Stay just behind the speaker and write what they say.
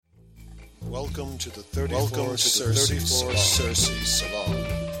Welcome to the 34 Circe Salon.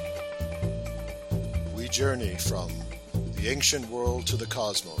 We journey from the ancient world to the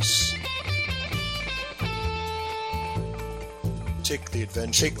cosmos. Take the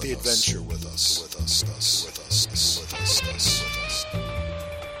adventure with us.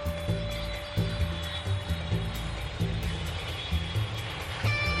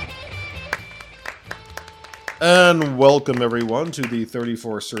 And welcome, everyone, to the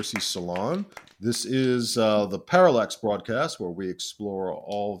 34 Circe Salon. This is the Parallax broadcast, where we explore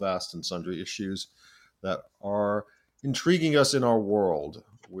all vast and sundry issues that are intriguing us in our world.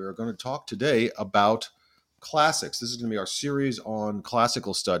 We're going to talk today about classics. This is going to be our series on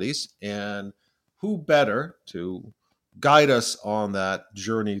classical studies, and who better to guide us on that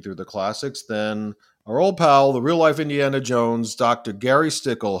journey through the classics than our old pal, the real-life Indiana Jones, Dr. Gary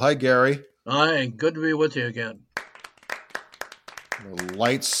Stickle. Hi, Gary. Hi, good to be with you again. A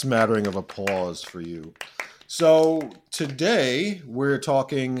light smattering of applause for you. So today we're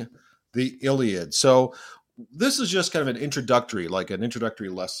talking the Iliad. So this is just kind of an introductory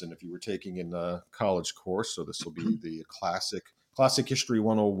lesson if you were taking in a college course. So this will be the classic history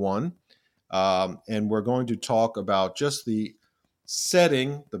 101. And we're going to talk about just the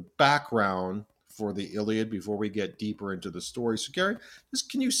setting, the background for the Iliad before we get deeper into the story. So Gary,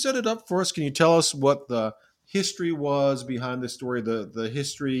 can you set it up for us? Can you tell us what the history was behind the story, the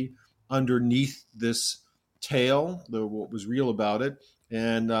history underneath this tale, what was real about it,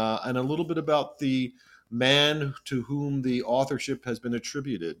 and a little bit about the man to whom the authorship has been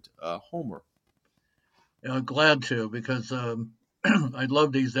attributed, Homer? Glad to, because I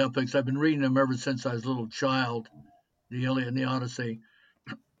love these epics. I've been reading them ever since I was a little child, the Iliad and the Odyssey.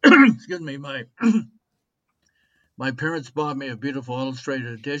 Excuse me, my parents bought me a beautiful illustrated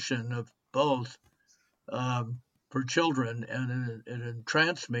edition of both for children, and it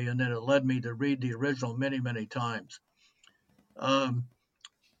entranced me, and then it led me to read the original many, many times.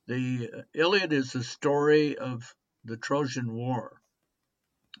 The Iliad is the story of the Trojan War,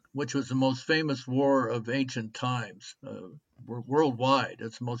 which was the most famous war of ancient times. Worldwide,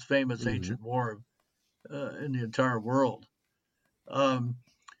 it's the most famous ancient war in the entire world.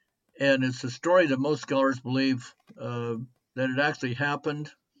 And it's a story that most scholars believe that it actually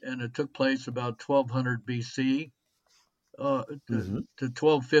happened, and it took place about 1200 BC to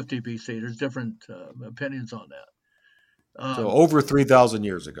 1250 BC. There's different opinions on that. So over 3,000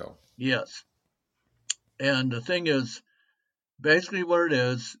 years ago. Yes. And the thing is, basically what it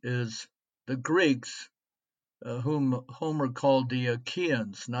is the Greeks, whom Homer called the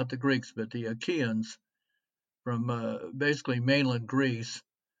Achaeans, not the Greeks, but the Achaeans, from basically mainland Greece,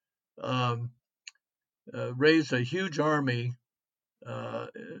 raised a huge army,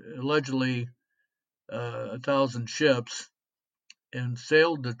 allegedly 1,000 ships, and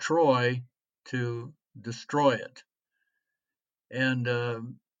sailed to Troy to destroy it. And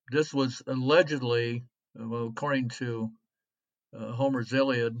this was allegedly, well, according to Homer's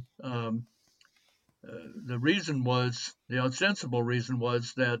Iliad, the ostensible reason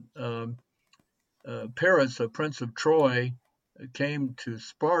was that Paris, a prince of Troy, came to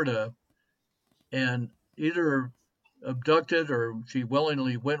Sparta and either abducted or she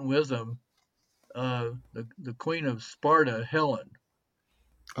willingly went with him the queen of Sparta, Helen,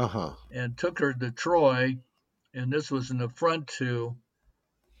 and took her to Troy, and this was an affront to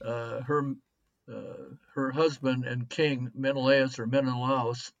her husband and king Menelaus or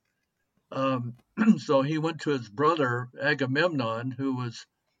Menelaus. So he went to his brother Agamemnon, who was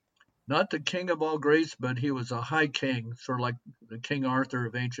not the king of all Greece, but he was a high king, sort of like the King Arthur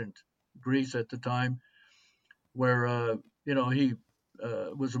of ancient Greece at the time, where he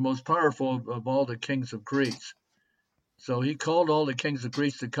was the most powerful of all the kings of Greece. So he called all the kings of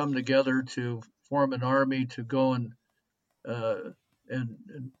Greece to come together to form an army to go and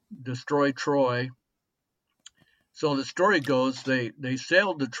destroy Troy. So the story goes they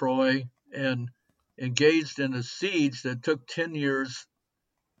sailed to Troy and engaged in a siege that took 10 years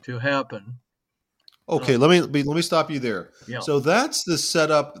to happen. Okay, let me stop you there. Yeah. So that's the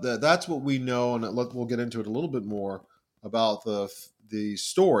setup. That's what we know, and we'll get into it a little bit more about the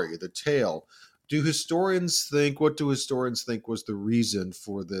story, the tale. What do historians think was the reason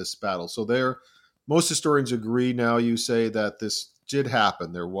for this battle? So most historians agree now, you say, that this did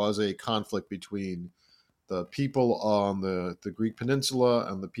happen. There was a conflict between the people on the Greek peninsula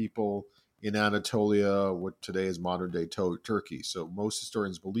and the people in Anatolia, what today is modern-day Turkey. So most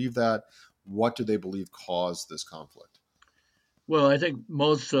historians believe that. What do they believe caused this conflict? Well, I think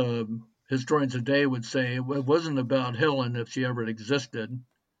most historians today would say it wasn't about Helen, if she ever existed.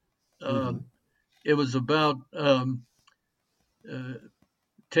 It was about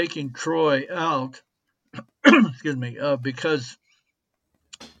taking Troy out, excuse me, because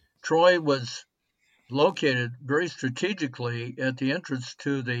Troy was located very strategically at the entrance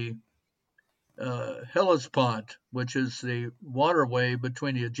to the Hellespont, which is the waterway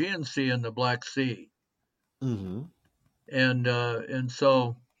between the Aegean Sea and the Black Sea. Mm-hmm. And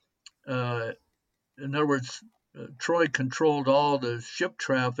so, in other words, Troy controlled all the ship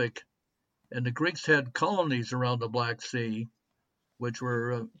traffic, and the Greeks had colonies around the Black Sea, which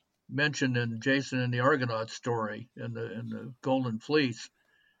were mentioned in Jason and the Argonauts story in the Golden Fleece.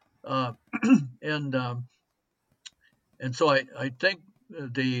 And so I think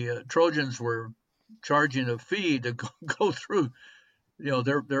the Trojans were charging a fee to go through,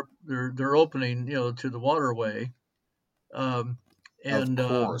 their opening, to the waterway. Of And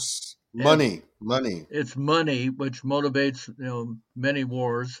course, and money. it's money which motivates many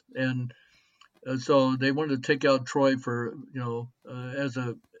wars, and so they wanted to take out Troy for as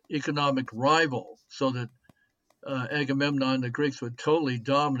a economic rival, so that Agamemnon, the Greeks, would totally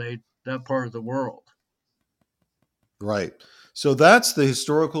dominate that part of the world. Right. So that's the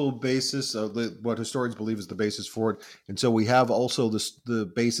historical basis of what historians believe is the basis for it. And so we have also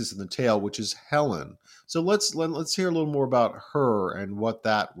the basis in the tale, which is Helen. So let's hear a little more about her and what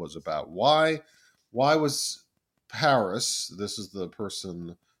that was about. Why was Paris? This is the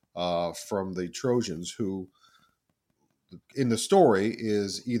person from the Trojans who, in the story,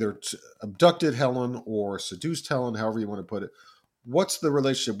 is either abducted Helen or seduced Helen, however you want to put it. What's the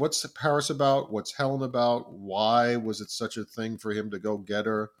relationship? What's Paris about? What's Helen about? Why was it such a thing for him to go get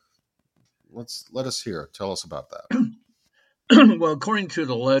her? Let us hear it. Tell us about that. Well, according to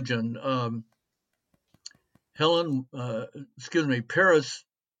the legend, Paris.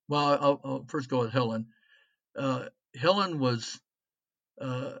 Well, I'll first go with Helen. Helen was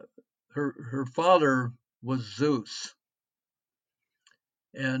her father was Zeus,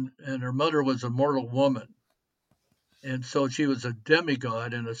 and her mother was a mortal woman, and so she was a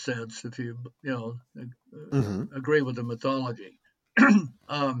demigod in a sense, if you agree with the mythology.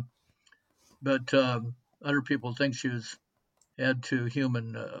 But other people think she had two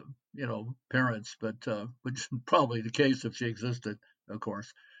human parents, but which is probably the case if she existed, of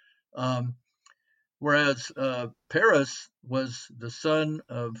course. Whereas Paris was the son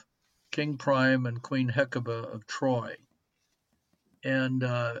of King Priam and Queen Hecuba of Troy, and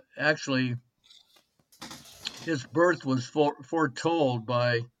actually his birth was foretold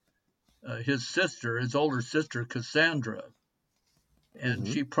by his older sister Cassandra, and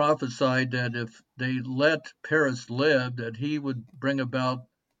she prophesied that if they let Paris live, that he would bring about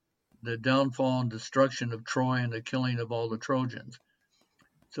the downfall and destruction of Troy and the killing of all the Trojans.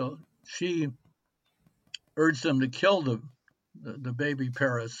 So she urged them to kill the baby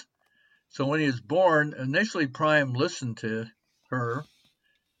Paris. So when he was born, initially Priam listened to her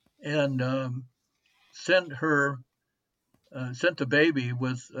and sent the baby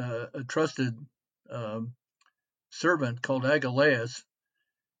with a trusted servant called Agelaus,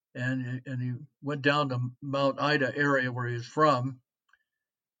 and he went down to Mount Ida area where he was from,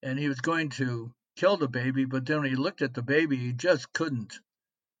 and he was going to kill the baby, but then when he looked at the baby, he just couldn't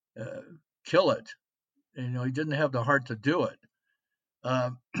kill it. And, he didn't have the heart to do it.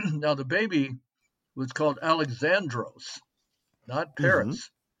 Now the baby was called Alexandros, not Paris,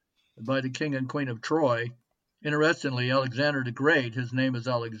 by the king and queen of Troy. Interestingly, Alexander the Great, his name is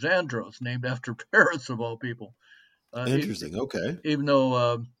Alexandros, named after Paris of all people. Interesting. Okay. Even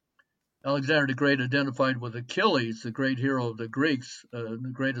though Alexander the Great identified with Achilles, the great hero of the Greeks, the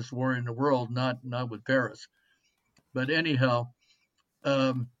greatest warrior in the world, not with Paris. But anyhow,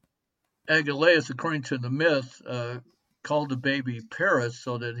 Agelaus, according to the myth, called the baby Paris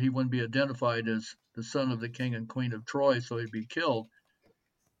so that he wouldn't be identified as the son of the king and queen of Troy, so he'd be killed.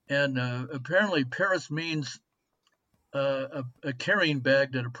 And apparently Paris means a carrying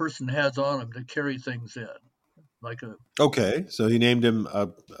bag that a person has on him to carry things in. Okay, so he named him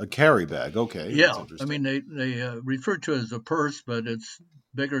a carry bag. Okay, yeah. I mean, they refer to it as a purse, but it's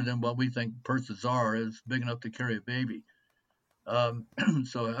bigger than what we think purses are. It's big enough to carry a baby.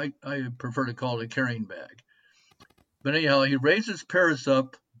 So I prefer to call it a carrying bag. But anyhow, he raises Paris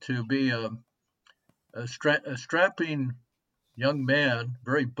up to be a strapping young man,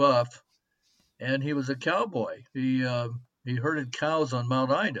 very buff, and he was a cowboy. He herded cows on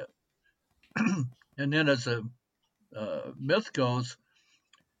Mount Ida. And then, as the myth goes,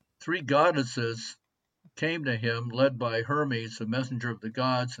 3 goddesses came to him, led by Hermes, the messenger of the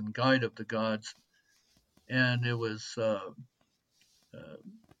gods and guide of the gods. And it was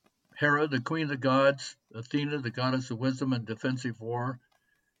Hera, the queen of the gods, Athena, the goddess of wisdom and defensive war,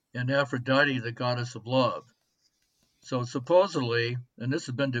 and Aphrodite, the goddess of love. So supposedly, and this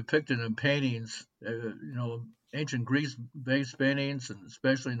has been depicted in paintings, ancient Greece-based paintings, and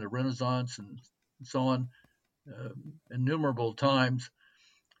especially in the Renaissance and so on, uh, innumerable times.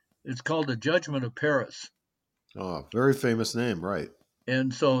 It's called the Judgment of Paris. Oh, very famous name, right?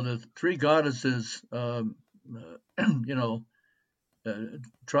 And so the three goddesses, you know,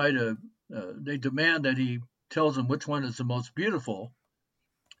 try to, they demand that he tells them which one is the most beautiful.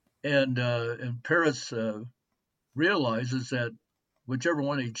 And Paris realizes that whichever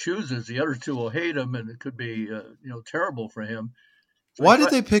one he chooses, the other two will hate him, and it could be, terrible for him. So Why did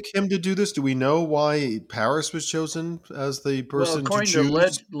they pick him to do this? Do we know why Paris was chosen as the well, person to according to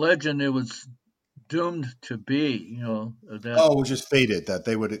choose? legend, it was doomed to be, that, Oh, it was just fated that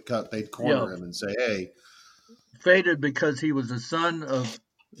they'd yeah, corner him and say, "Hey." fated because he was the son of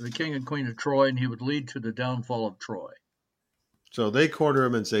the king and queen of Troy, and he would lead to the downfall of Troy. So they corner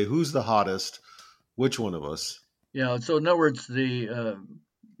him and say, "Who's the hottest? Which one of us?" Yeah. So in other words, the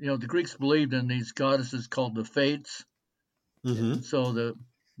Greeks believed in these goddesses called the Fates, Mm-hmm. and so the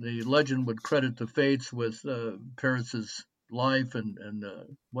legend would credit the Fates with Paris's life and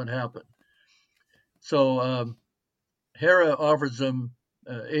what happened. So Hera offers them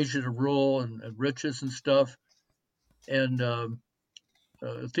Asia to rule and riches and stuff, and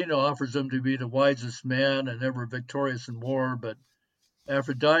Athena offers him to be the wisest man and ever victorious in war, but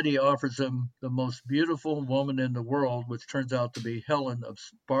Aphrodite offers him the most beautiful woman in the world, which turns out to be Helen of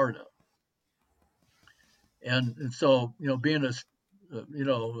Sparta. And so, being a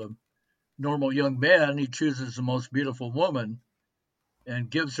normal young man, he chooses the most beautiful woman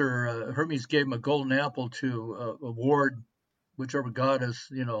and gives her. Hermes gave him a golden apple to award whichever goddess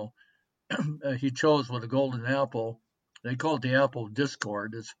he chose with a golden apple. They call it the apple of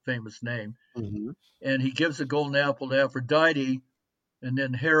discord, its famous name. Mm-hmm. And he gives the golden apple to Aphrodite, and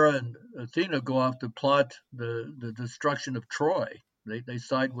then Hera and Athena go off to plot the destruction of Troy. They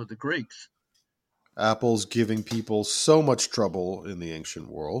side with the Greeks. Apple's giving people so much trouble in the ancient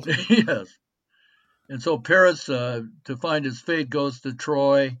world. Yes. And so Paris, to find his fate, goes to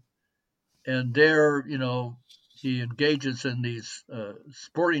Troy, and there, he engages in these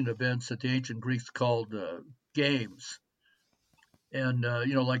sporting events that the ancient Greeks called games, and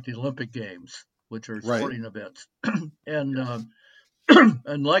like the Olympic Games, which are Right. sporting events. And Yes.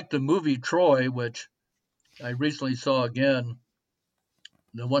 and like the movie Troy, which I recently saw again,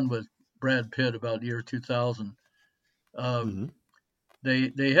 the one with Brad Pitt about the year 2000. Um,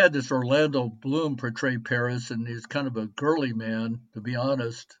 Mm-hmm. they had this Orlando Bloom portray Paris, and he's kind of a girly man, to be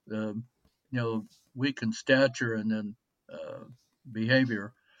honest. Weak in stature and then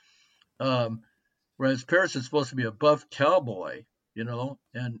behavior. Um, Whereas Paris is supposed to be a buff cowboy,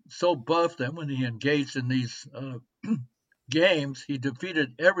 and so buff that when he engaged in these games, he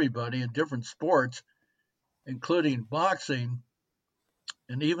defeated everybody in different sports, including boxing,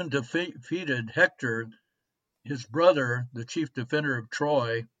 and even defeated Hector, his brother, the chief defender of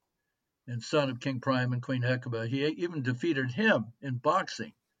Troy and son of King Priam and Queen Hecuba. He even defeated him in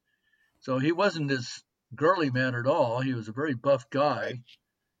boxing. So he wasn't this girly man at all. He was a very buff Right. guy,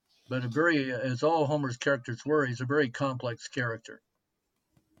 but as all Homer's characters were, he's a very complex character.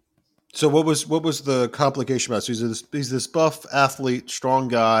 So what was the complication about? So he's this buff athlete, strong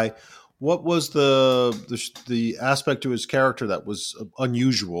guy. What was the aspect to his character that was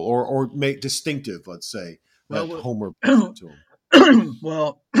unusual or make distinctive? Let's say that Well, Homer brought to him.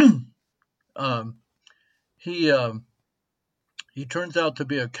 well, um, he he turns out to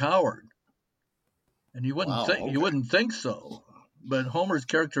be a coward, and Wow. you Okay. wouldn't think so, but Homer's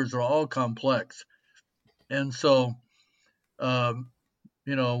characters are all complex, and so um,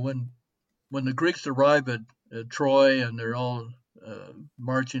 when the Greeks arrive at Troy and they're all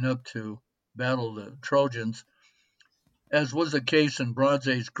marching up to battle the Trojans, as was the case in Bronze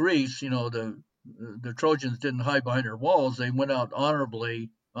Age Greece, the Trojans didn't hide behind their walls; they went out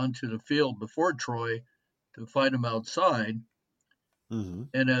honorably onto the field before Troy to fight them outside. Mm-hmm.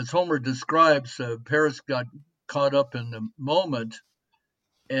 And as Homer describes, Paris got caught up in the moment,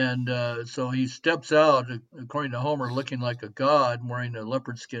 and so he steps out, according to Homer, looking like a god, wearing a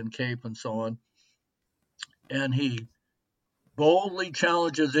leopard skin cape and so on, and he boldly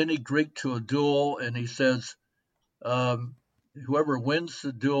challenges any Greek to a duel, and he says, um, "Whoever wins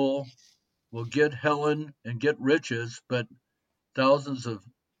the duel will get Helen and get riches, but thousands of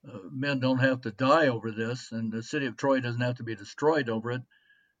men don't have to die over this, and the city of Troy doesn't have to be destroyed over it.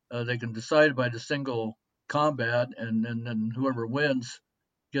 They can decide by the single combat, and then whoever wins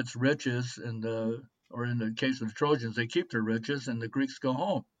gets riches, and or in the case of the Trojans, they keep their riches, and the Greeks go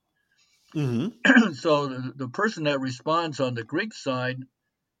home." Mm-hmm. So the person that responds on the Greek side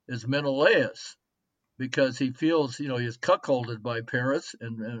is Menelaus, because he feels, he's cuckolded by Paris,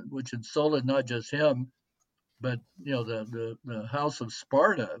 and which insulted not just him, but the house of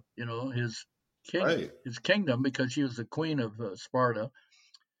Sparta, his Right. kingdom, because she was the queen of Sparta.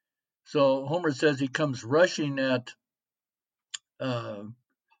 So Homer says he comes rushing at uh,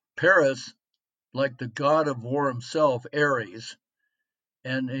 Paris like the god of war himself, Ares,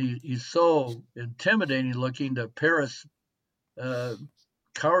 and he's so intimidating looking that Paris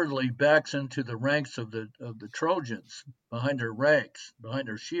cowardly backs into the ranks of the Trojans behind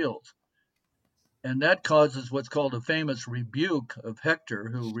their shields. And that causes what's called a famous rebuke of Hector,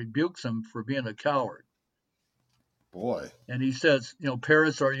 who rebukes him for being a coward. Boy. And he says,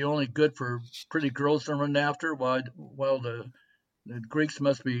 Paris, are you only good for pretty girls to run after, while the Greeks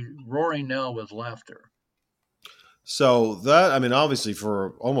must be roaring now with laughter. So that, I mean, obviously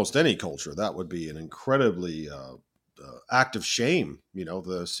for almost any culture, that would be an incredibly act of shame,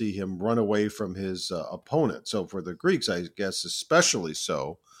 to see him run away from his opponent. So for the Greeks, I guess especially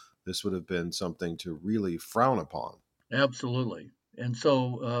so, this would have been something to really frown upon. Absolutely. And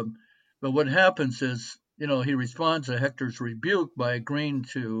so, but what happens is, he responds to Hector's rebuke by agreeing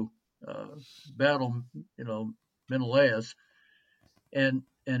to battle, Menelaus, and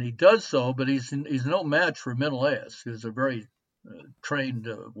he does so, but he's no match for Menelaus, who's a very trained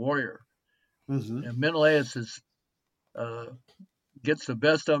warrior. Mm-hmm. And Menelaus gets the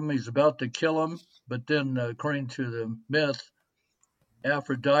best of him. He's about to kill him, but then, according to the myth,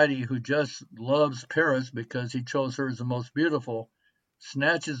 Aphrodite, who just loves Paris because he chose her as the most beautiful,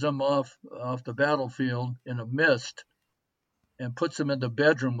 snatches him off the battlefield in a mist and puts him in the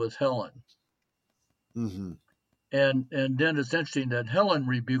bedroom with Helen. Mm-hmm. And then it's interesting that Helen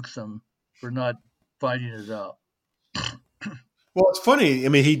rebukes him for not fighting it out. Well, it's funny. I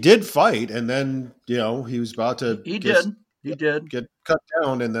mean, he did fight, and then he was about to He did get cut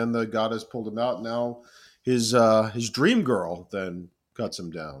down, and then the goddess pulled him out. Now his dream girl then cuts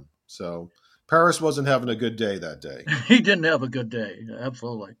him down. So Paris wasn't having a good day that day. He didn't have a good day.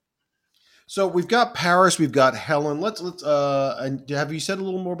 Absolutely. So we've got Paris, we've got Helen. Let's and have you said a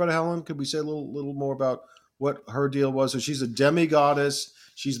little more about Helen? Could we say a little more about what her deal was? So she's a demigoddess.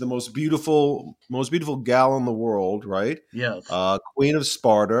 She's the most beautiful gal in the world, right? Yes. Queen of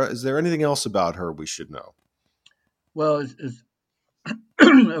Sparta. Is there anything else about her we should know? Well,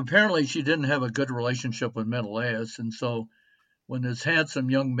 apparently she didn't have a good relationship with Menelaus, and so when this handsome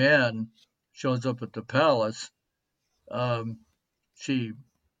young man shows up at the palace, she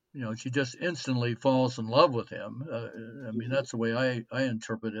just instantly falls in love with him. I mean, that's the way I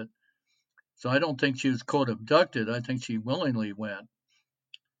interpret it. So I don't think she was quote abducted. I think she willingly went.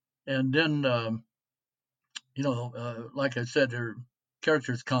 And then, like I said, her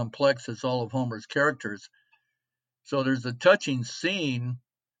character's complex as all of Homer's characters. So there's a touching scene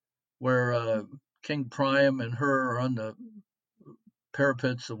where King Priam and her are on the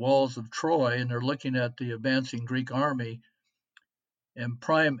parapets, the walls of Troy, and they're looking at the advancing Greek army. And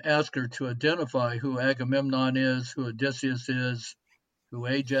Priam asks her to identify who Agamemnon is, who Odysseus is, who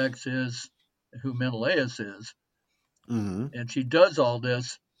Ajax is, who Menelaus is. Mm-hmm. And she does all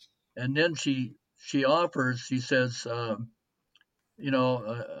this, and then she says, I'm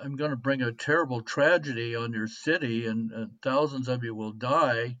going to bring a terrible tragedy on your city, and thousands of you will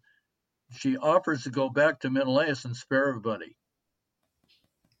die. She offers to go back to Menelaus and spare everybody.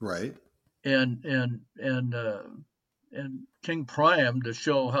 Right. And King Priam, to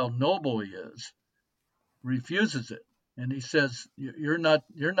show how noble he is, refuses it, and he says, "You're not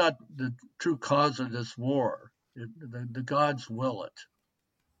the true cause of this war. The gods will it."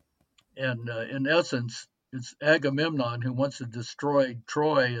 And in essence, it's Agamemnon who wants to destroy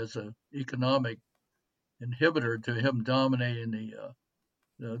Troy as an economic inhibitor to him dominating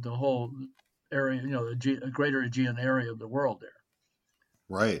the whole area, the greater Aegean area of the world there.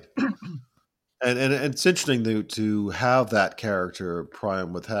 Right. And it's interesting to have that character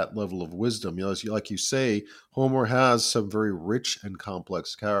Priam with that level of wisdom. Like you say, Homer has some very rich and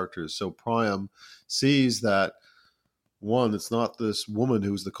complex characters. So Priam sees that, one, it's not this woman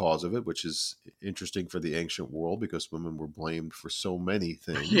who's the cause of it, which is interesting for the ancient world because women were blamed for so many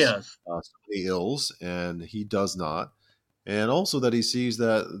things, yes, so many ills, and he does not. And also that he sees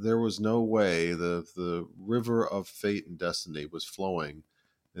that there was no way the river of fate and destiny was flowing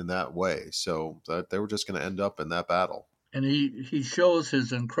in that way, so that they were just going to end up in that battle. And he shows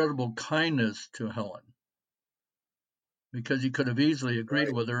his incredible kindness to Helen, because he could have easily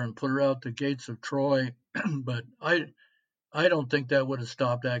agreed with her and put her out the gates of Troy, but I don't think that would have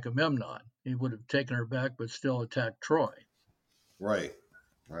stopped Agamemnon. He would have taken her back, but still attacked Troy. Right.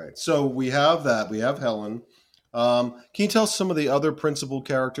 So we have that. We have Helen. Can you tell us some of the other principal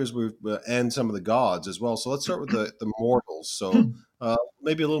characters and some of the gods as well? So let's start with the mortals. So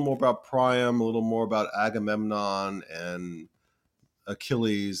maybe a little more about Priam, a little more about Agamemnon and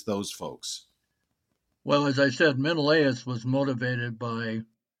Achilles, those folks. Well, as I said, Menelaus was motivated by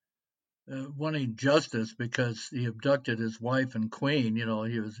wanting justice because he abducted his wife and queen.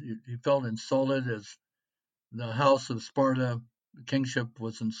 He felt insulted as the house of Sparta, the kingship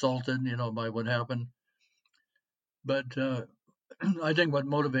was insulted, by what happened. But I think what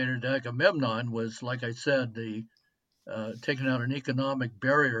motivated Agamemnon was, like I said, the taking out an economic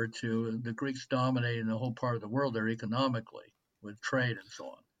barrier to the Greeks dominating the whole part of the world there economically with trade and so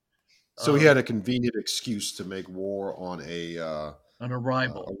on. So he had a convenient excuse to make war on an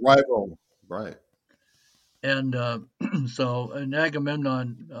rival. A rival, right? And and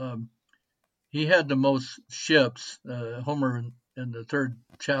Agamemnon, he had the most ships. Homer, in the third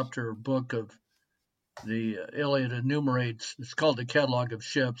chapter book of the Iliad, enumerates. It's called the Catalog of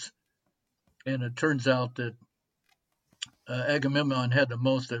Ships, and it turns out that Agamemnon had the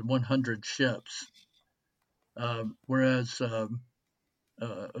most at 100 ships, whereas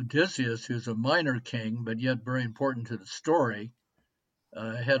Odysseus, who's a minor king but yet very important to the story,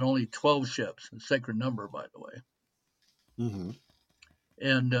 had only 12 ships, a sacred number, by the way. Mm-hmm.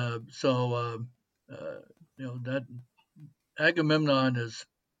 And that Agamemnon is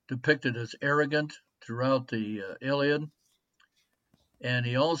depicted as arrogant throughout the Iliad, and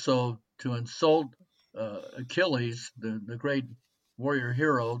he also, to insult Achilles, the great warrior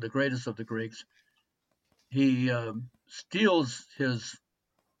hero, the greatest of the Greeks, he steals his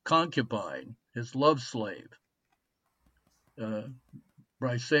concubine, his love slave,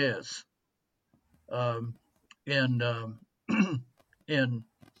 Briseis,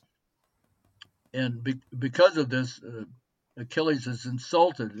 because of this, Achilles is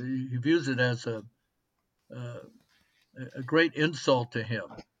insulted. He views it as a great insult to him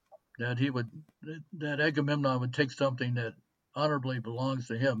that Agamemnon would take something that honorably belongs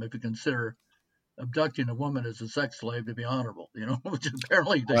to him if you consider abducting a woman as a sex slave to be honorable, which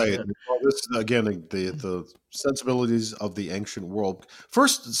apparently they did. Well, this again, the sensibilities of the ancient world.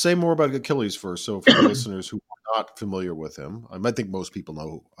 First, say more about Achilles first. So, for the listeners who are not familiar with him, I might think most people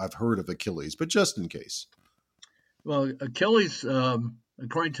know. I've heard of Achilles, but just in case. Well, Achilles,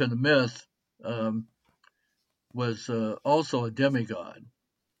 according to the myth, was also a demigod,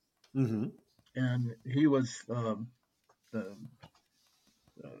 and he was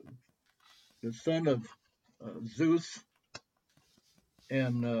the son of Zeus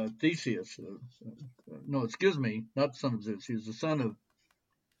and Theseus. No, excuse me, not son of Zeus. He was the son of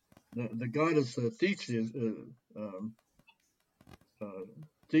the goddess Theseus.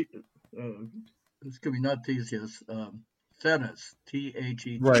 Excuse me, not Theseus. Thetis,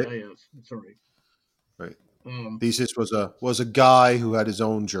 Thetis. Right. Sorry. Right. Theseus was a guy who had his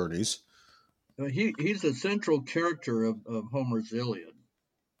own journeys. He's a central character of Homer's Iliad.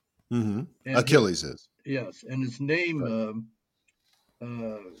 Mm-hmm. Achilles is. Yes, and his name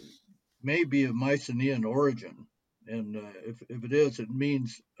may be of Mycenaean origin, and if it is, it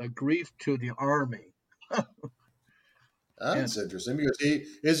means a grief to the army. That's interesting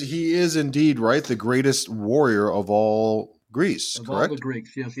because he is indeed right the greatest warrior of all Greece, of correct? All the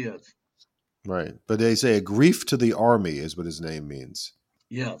Greeks, yes. Right, but they say a grief to the army is what his name means.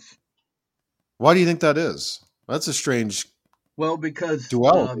 Yes. Why do you think that is? That's a strange. Well, because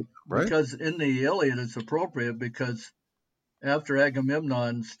duality, right? Because in the Iliad it's appropriate because after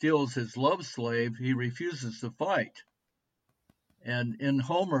Agamemnon steals his love slave, he refuses to fight. And in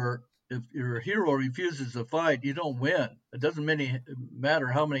Homer, if your hero refuses to fight, you don't win. It doesn't matter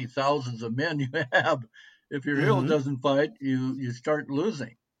how many thousands of men you have. If your hero doesn't fight, you start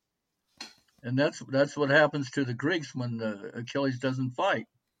losing. And that's what happens to the Greeks when Achilles doesn't fight.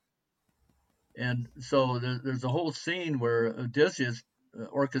 And so there's a whole scene where Odysseus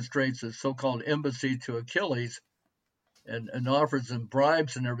orchestrates a so-called embassy to Achilles and offers him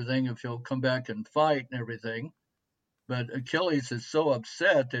bribes and everything if he'll come back and fight and everything. But Achilles is so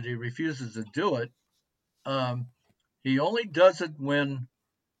upset that he refuses to do it. He only does it when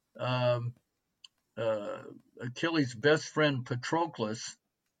Achilles' best friend Patroclus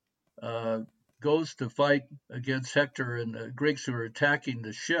goes to fight against Hector and the Greeks who are attacking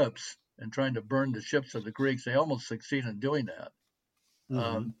the ships and trying to burn the ships of the Greeks. They almost succeed in doing that.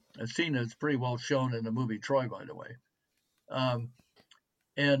 A scene that's pretty well shown in the movie Troy, by the way.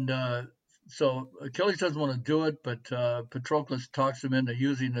 So Achilles doesn't want to do it, but Patroclus talks him into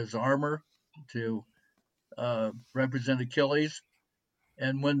using his armor to represent Achilles.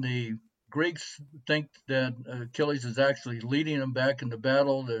 And when the Greeks think that Achilles is actually leading them back into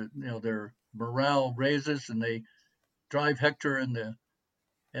battle, they're morale raises, and they drive Hector and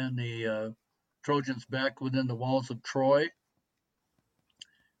the Trojans back within the walls of Troy.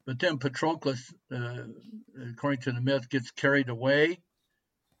 But then Patroclus, according to the myth, gets carried away,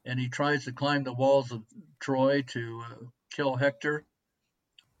 and he tries to climb the walls of Troy to kill Hector.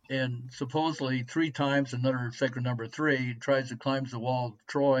 And supposedly 3 times, another sacred number 3, he tries to climb the wall of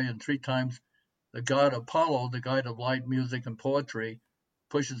Troy, and 3 times the god Apollo, the god of light, music, and poetry,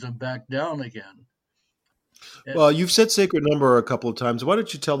 pushes him back down again. Well, you've said sacred number a couple of times. Why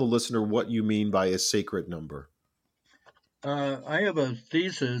don't you tell the listener what you mean by a sacred number? I have a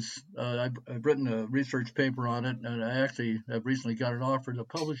thesis. I've written a research paper on it, and I actually have recently got an offer to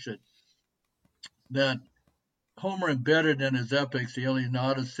publish it. That Homer embedded in his epics, the Iliad and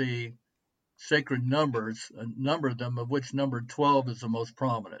Odyssey, sacred numbers, a number of them, of which number 12 is the most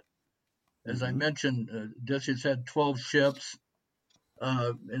prominent. As I mentioned, Odysseus had 12 ships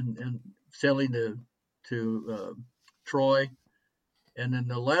and sailing to Troy. And in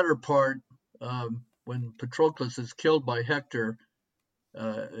the latter part, when Patroclus is killed by Hector,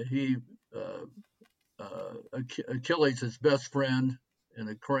 Achilles, his best friend, and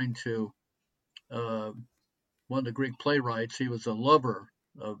according to one of the Greek playwrights, he was a lover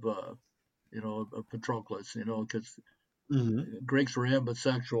of of Patroclus, because Greeks were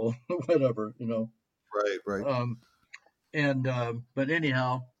ambisexual, whatever, Right. But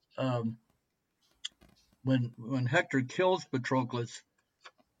anyhow, when Hector kills Patroclus,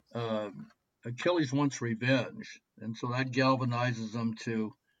 Achilles wants revenge, and so that galvanizes him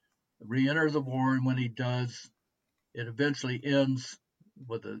to re-enter the war. And when he does, it eventually ends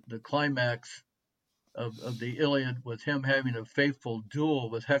with the climax of the Iliad, with him having a faithful duel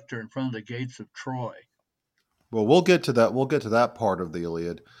with Hector in front of the gates of Troy. Well, we'll get to that. We'll get to that part of the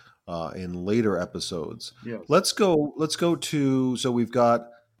Iliad in later episodes. Yes. Let's go to. So we've got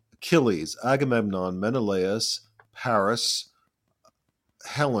Achilles, Agamemnon, Menelaus, Paris,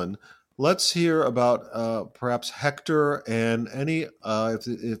 Helen. Let's hear about perhaps Hector and any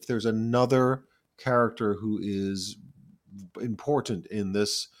if there's another character who is important in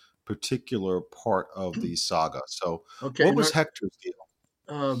this particular part of the saga. So, what was Hector's deal?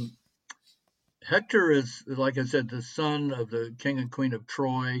 Hector is, like I said, the son of the king and queen of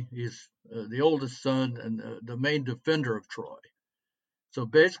Troy. He's the oldest son and the main defender of Troy. So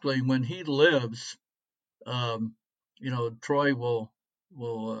basically, when he lives, Troy will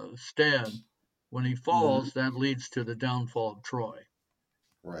stand. When he falls, that leads to the downfall of Troy.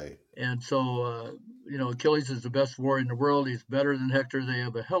 Right. And so, Achilles is the best warrior in the world. He's better than Hector. They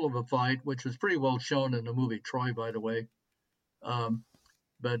have a hell of a fight, which was pretty well shown in the movie Troy, by the way.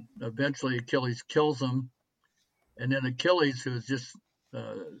 But eventually Achilles kills him. And then Achilles, who is just,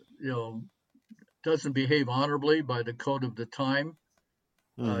 doesn't behave honorably by the code of the time,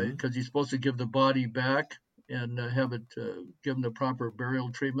 because he's supposed to give the body back and have it given the proper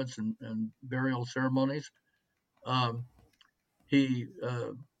burial treatments and burial ceremonies. He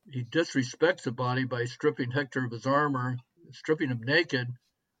disrespects the body by stripping Hector of his armor, stripping him naked,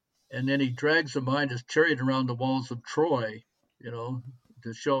 and then he drags him behind his chariot around the walls of Troy,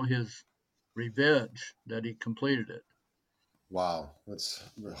 to show his revenge that he completed it. Wow, that's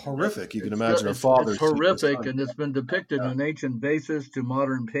horrific. You can imagine a father. It's horrific, and it's been depicted in ancient vases to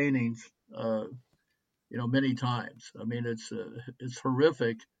modern paintings, many times. I mean, it's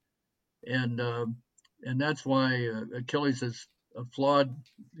horrific, and that's why Achilles is a flawed,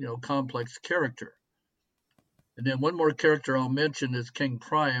 complex character. And then one more character I'll mention is King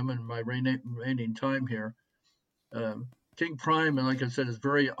Priam in my remaining time here. King Priam, like I said, is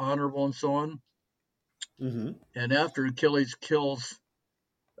very honorable and so on. And after Achilles kills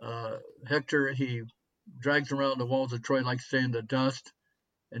Hector, he drags him around the walls of Troy like say in the dust,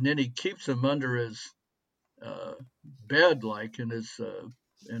 and then he keeps him under his bed, like in his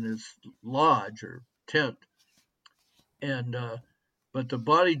lodge or tent. And but the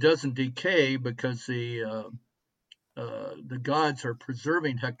body doesn't decay because the gods are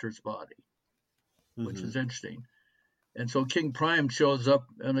preserving Hector's body, which is interesting. And so King Priam shows up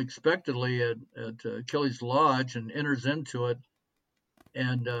unexpectedly at Achilles' lodge and enters into it.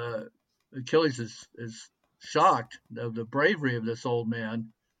 And Achilles is shocked of the bravery of this old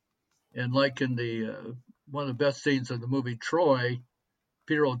man. And like in the one of the best scenes of the movie Troy,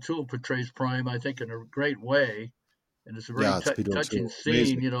 Peter O'Toole portrays Priam, I think, in a great way. And it's a very touching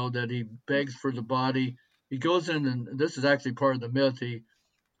scene, that he begs for the body. He goes in, and this is actually part of the myth. He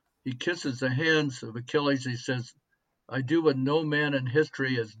kisses the hands of Achilles. He says, "I do what no man in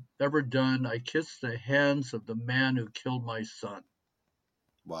history has ever done. I kiss the hands of the man who killed my son."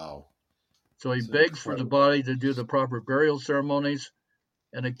 Wow. So he begs for the body to do the proper burial ceremonies.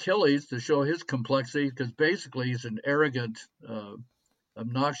 And Achilles, to show his complexity, because basically he's an arrogant,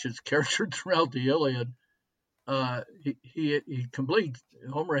 obnoxious character throughout the Iliad. Homer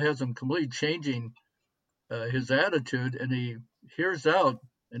has him completely changing his attitude, and he hears out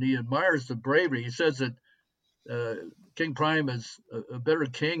and he admires the bravery. He says that King Priam is a better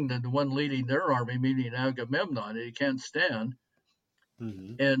king than the one leading their army, meaning Agamemnon, and he can't stand.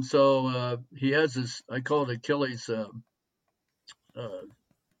 Mm-hmm. And so he has this, I call it Achilles'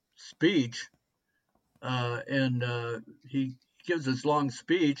 speech, and he gives this long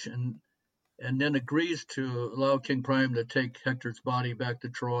speech and then agrees to allow King Priam to take Hector's body back to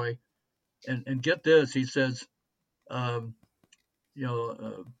Troy. And get this, he says, he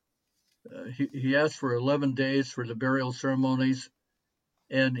asked for 11 days for the burial ceremonies.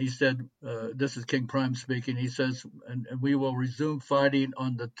 And he said, this is King Priam speaking, he says, and we will resume fighting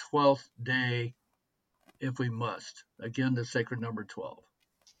on the 12th day if we must. Again, the sacred number 12.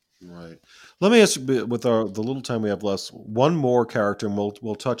 Right. Let me ask you, with the little time we have left, one more character, and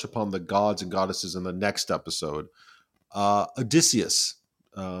we'll touch upon the gods and goddesses in the next episode. Odysseus.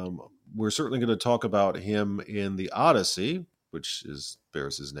 We're certainly going to talk about him in the Odyssey, which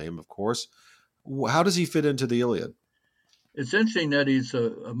bears his name, of course. How does he fit into the Iliad? It's interesting that he's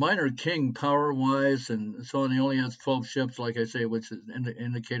a minor king power-wise, and so on. He only has 12 ships, like I say, which is an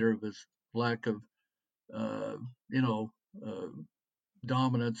indicator of his lack of,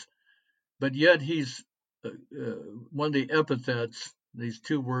 dominance. But yet he's one of the epithets, these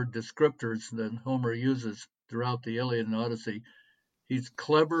two-word descriptors that Homer uses throughout the Iliad and Odyssey. He's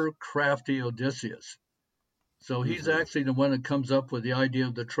clever, crafty Odysseus. So he's actually the one that comes up with the idea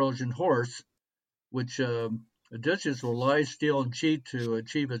of the Trojan horse, which Odysseus will lie, steal, and cheat to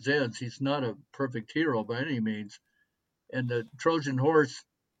achieve his ends. He's not a perfect hero by any means. And the Trojan horse,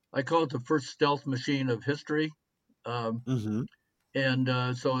 I call it the first stealth machine of history.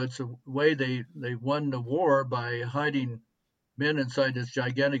 And so it's a way they won the war by hiding men inside this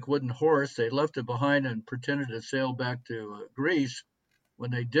gigantic wooden horse. They left it behind and pretended to sail back to Greece when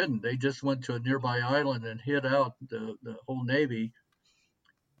they didn't. They just went to a nearby island and hid out the whole navy.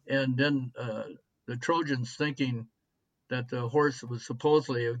 And then the Trojans, thinking that the horse was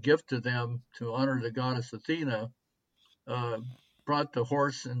supposedly a gift to them to honor the goddess Athena, brought the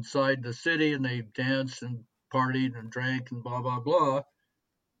horse inside the city, and they danced and partied and drank and blah, blah, blah.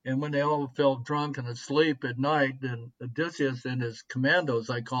 And when they all fell drunk and asleep at night, then Odysseus and his commandos,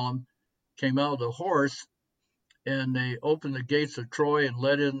 I call them, came out of the horse, and they opened the gates of Troy and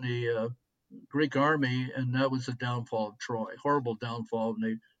let in the Greek army, and that was the downfall of Troy. Horrible downfall.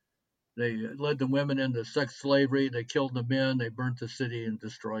 And they led the women into sex slavery, they killed the men, they burnt the city and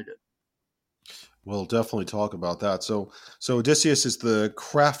destroyed it. We'll definitely talk about that. So Odysseus is the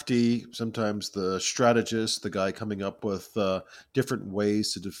crafty, sometimes the strategist, the guy coming up with different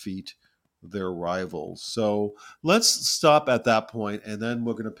ways to defeat their rivals. So let's stop at that point, and then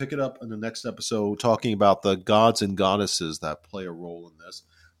we're going to pick it up in the next episode talking about the gods and goddesses that play a role in this.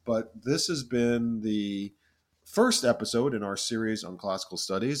 But this has been the first episode in our series on classical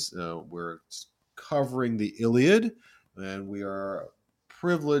studies. We're covering the Iliad, and we are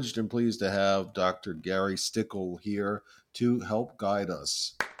privileged and pleased to have Dr. Gary Stickle here to help guide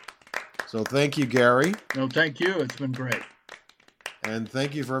us. So thank you, Gary. No, thank you. It's been great. And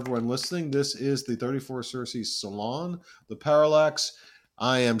thank you for everyone listening. This is the 34 Circe Salon, the Parallax.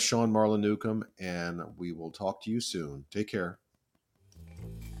 I am Sean Marlin Newcomb, and we will talk to you soon. Take care.